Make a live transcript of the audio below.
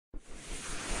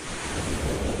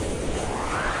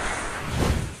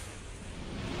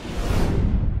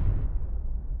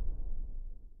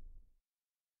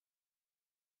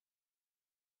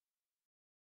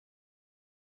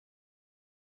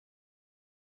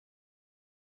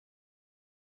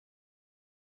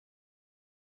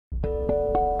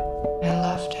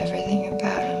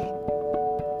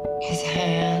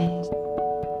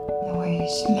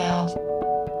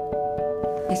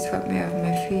swept me off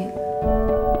my feet.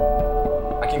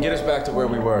 I can get us back to where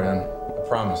we were, Em. I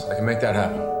promise. I can make that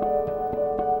happen.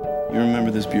 You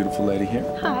remember this beautiful lady here?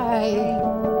 Hi.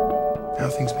 How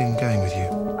have things been going with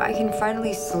you? I can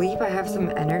finally sleep. I have some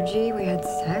energy. We had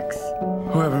sex.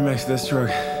 Whoever makes this drug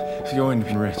is going to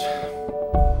be rich.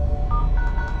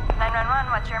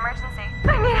 911, what's your emergency?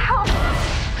 I need help.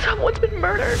 Someone's been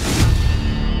murdered.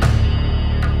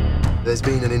 There's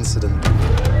been an incident.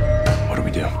 What do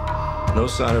we do? No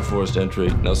sign of forced entry,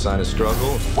 no sign of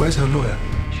struggle. Where's her lawyer?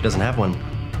 She doesn't have one.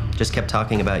 Just kept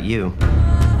talking about you.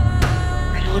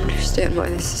 I don't understand why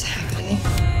this is happening.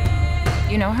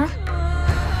 You know her?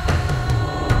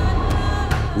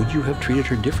 Would you have treated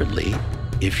her differently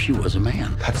if she was a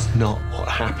man? That's not what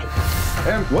happened.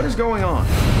 Em, what is going on?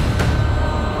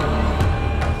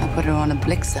 I put her on a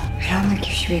Blixer. I don't think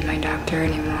you should be my doctor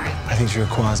anymore. I think she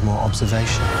requires more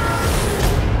observation.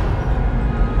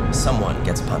 Someone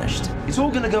gets punished. It's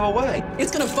all gonna go away. It's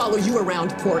gonna follow you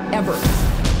around forever.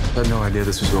 I had no idea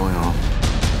this was going on.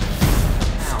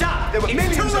 Stop! There were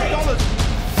millions of dollars!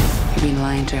 You've been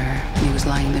lying to her, and he was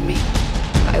lying to me.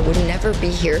 I would never be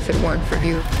here if it weren't for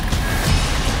you.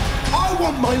 I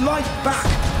want my life back!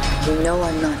 You know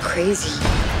I'm not crazy.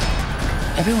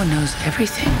 Everyone knows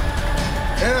everything.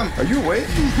 Em, are you awake?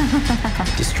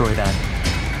 Destroy that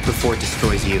before it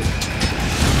destroys you.